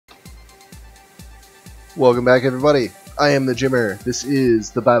Welcome back, everybody. I am the Jimmer. This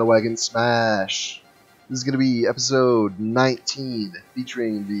is the Battlewagon Smash. This is going to be episode 19,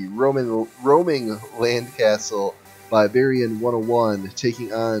 featuring the roaming land castle by Varian 101,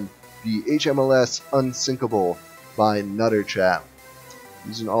 taking on the HMLS Unsinkable by Nutterchap.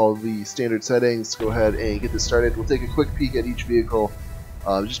 Using all the standard settings, go ahead and get this started. We'll take a quick peek at each vehicle,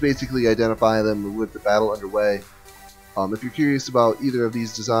 just basically identify them with the battle underway. If you're curious about either of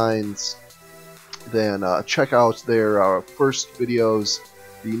these designs, then check out their first videos.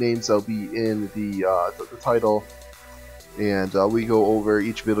 The names will be in the title, and we go over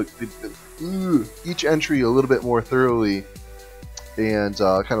each entry a little bit more thoroughly, and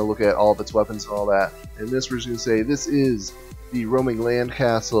kind of look at all of its weapons and all that. And this, we're just going to say this is the Roaming Land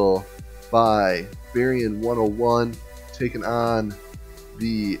Castle by Varian 101, taking on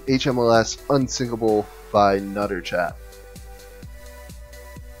the HMLS Unsinkable by Nutterchap.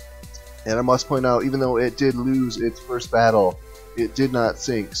 And I must point out, even though it did lose its first battle, it did not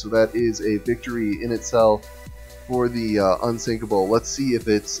sink, so that is a victory in itself for the Unsinkable. Let's see if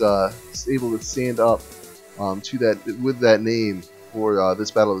it's able to stand up to that with that name for this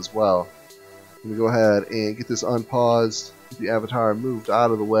battle as well. I'm going to go ahead and get this unpaused, get the avatar moved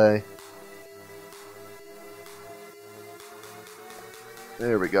out of the way.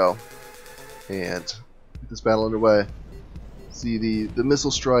 There we go. And get this battle underway. See the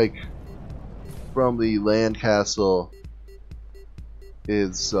missile strike from the land castle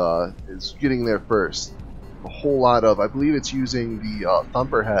is getting there first. A whole lot of, I believe it's using the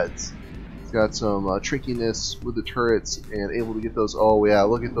thumper heads. It's got some trickiness with the turrets and able to get those. Oh yeah,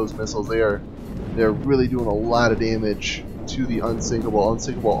 look at those missiles. They're really doing a lot of damage to the Unsinkable.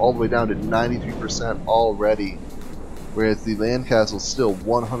 Unsinkable all the way down to 93% already, whereas the land castle is still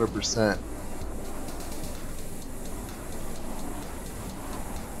 100%.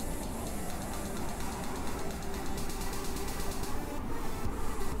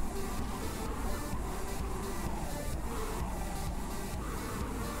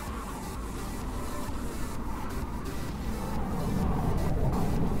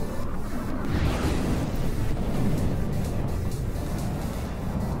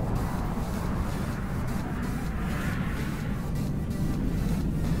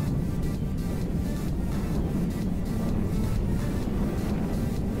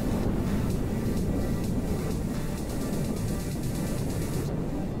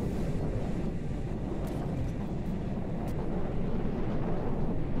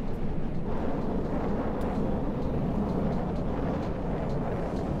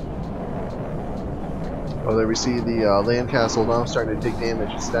 Oh, there we see the land castle now starting to take damage.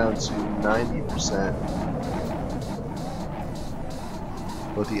 It's down to 90%.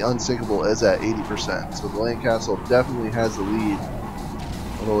 But the Unsinkable is at 80%. So the land castle definitely has the lead,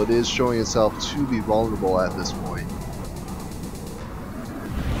 although it is showing itself to be vulnerable at this point.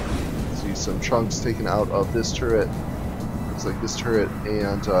 See some chunks taken out of this turret. Looks like this turret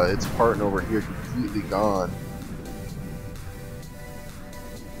and its part over here completely gone.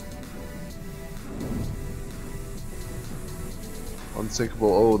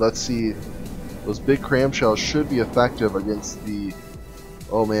 Unsinkable. Oh, let's see. Those big cramshells should be effective against the.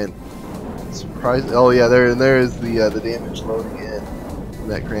 Oh man, surprise! Oh yeah, there is the damage loading in from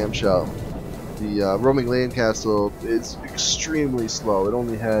that cramshell. The roaming land castle is extremely slow. It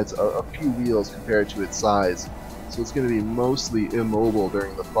only has a few wheels compared to its size, so it's going to be mostly immobile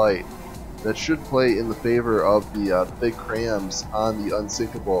during the fight. That should play in the favor of the big crams on the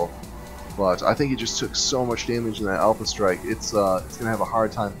Unsinkable. But I think it just took so much damage in that alpha strike. It's going to have a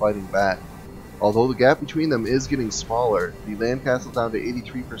hard time fighting back. Although the gap between them is getting smaller. The land castle down to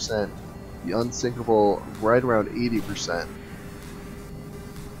 83%. The Unsinkable right around 80%.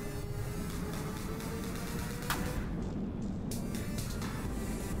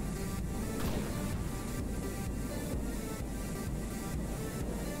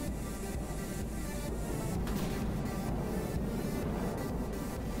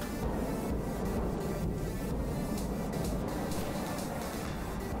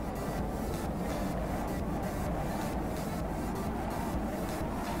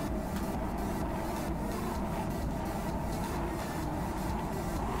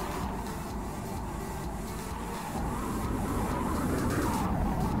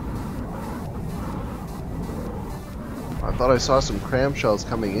 I thought I saw some cramshells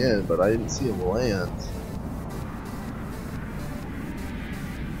coming in, but I didn't see them land.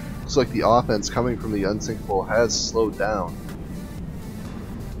 Looks like the offense coming from the Unsinkable has slowed down.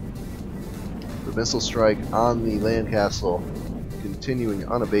 The missile strike on the land castle continuing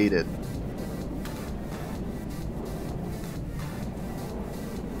unabated.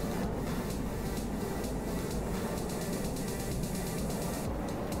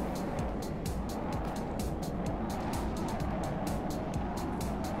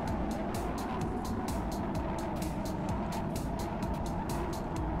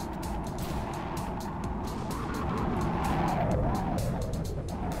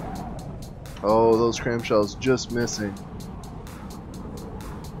 Oh, those clamshells just missing.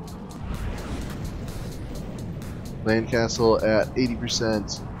 Land Castle at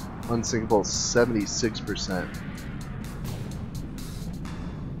 80%, Unsinkable 76%.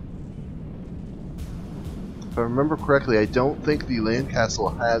 If I remember correctly, I don't think the Land Castle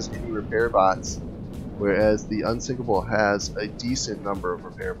has any repair bots, whereas the Unsinkable has a decent number of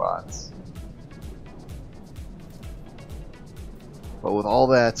repair bots. But with all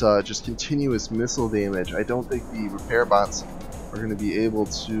that just continuous missile damage, I don't think the repair bots are going to be able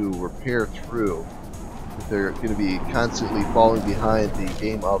to repair through. They're going to be constantly falling behind the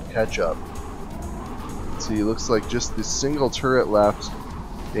game of catch-up. See, it looks like just this single turret left,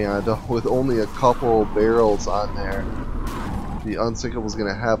 and with only a couple barrels on there, the Unsinkable is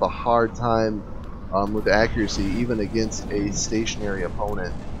going to have a hard time with accuracy, even against a stationary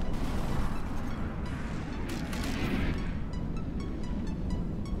opponent.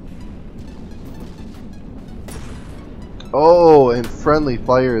 Oh, and friendly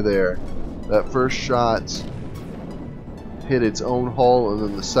fire there. That first shot hit its own hull, and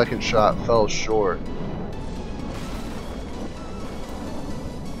then the second shot fell short.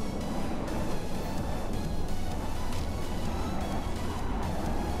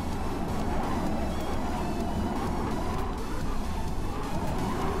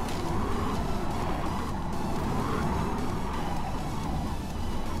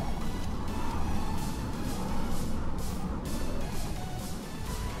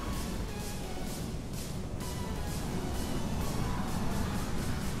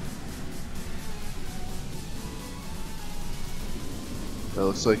 It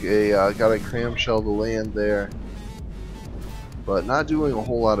looks like got a clamshell to land there, but not doing a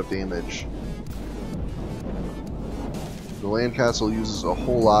whole lot of damage. The Land Castle uses a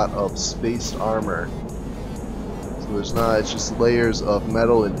whole lot of spaced armor, so there's not, it's just layers of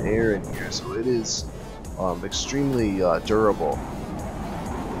metal and air in here, so it is extremely durable.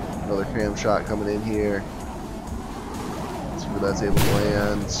 Another cram shot coming in here. Let's see where that's able to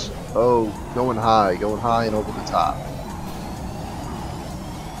land. Oh, going high and over the top.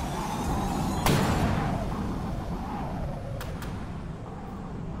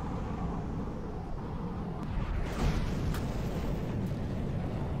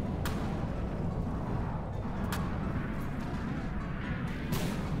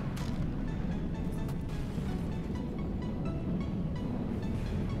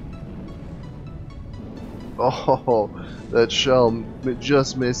 Oh, that shell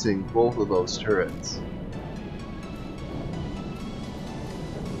just missing both of those turrets.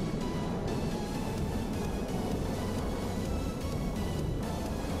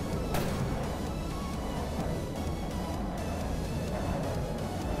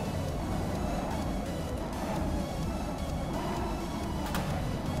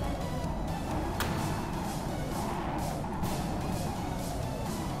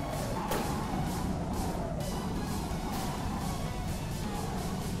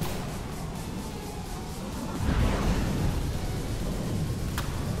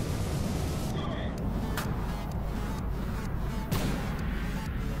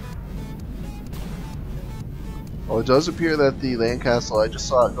 Well, it does appear that the Land Castle, I just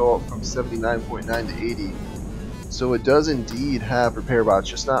saw it go up from 79.9 to 80, so it does indeed have repair bots,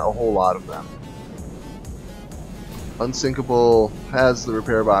 just not a whole lot of them. Unsinkable has the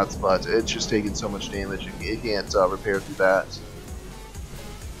repair bots, but it's just taking so much damage, it can't repair through that.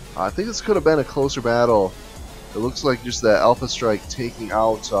 I think this could have been a closer battle. It looks like just that Alpha Strike taking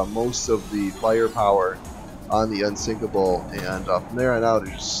out most of the firepower on the Unsinkable, and from there on out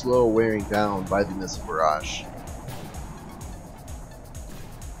it's just slow wearing down by the missile barrage.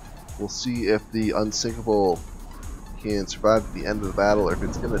 We'll see if the Unsinkable can survive at the end of the battle or if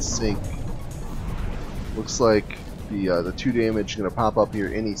it's going to sink. Looks like the 2 damage is going to pop up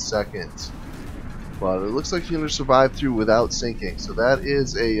here any second. But it looks like he's going to survive through without sinking. So that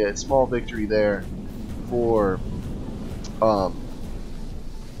is a small victory there for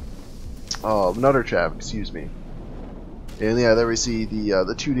Nutter Chap, excuse me. And yeah, there we see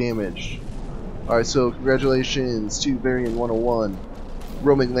the 2 damage. Alright, so congratulations to Varian 101.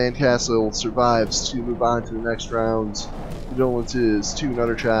 Roaming Land Castle survives to move on to the next round. Condolences to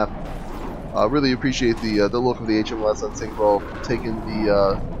Nutter Chap. Really appreciate the look of the HMLS Unsinkable, taking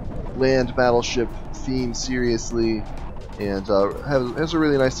the land battleship theme seriously, and has a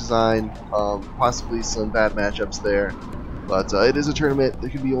really nice design. Possibly some bad matchups there, but it is a tournament. There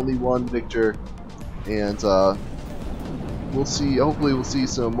can be only one victor, and we'll see. Hopefully, we'll see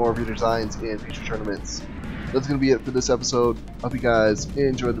some more of your designs in future tournaments. That's going to be it for this episode. Hope you guys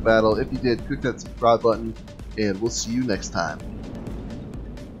enjoyed the battle. If you did, click that subscribe button, and we'll see you next time.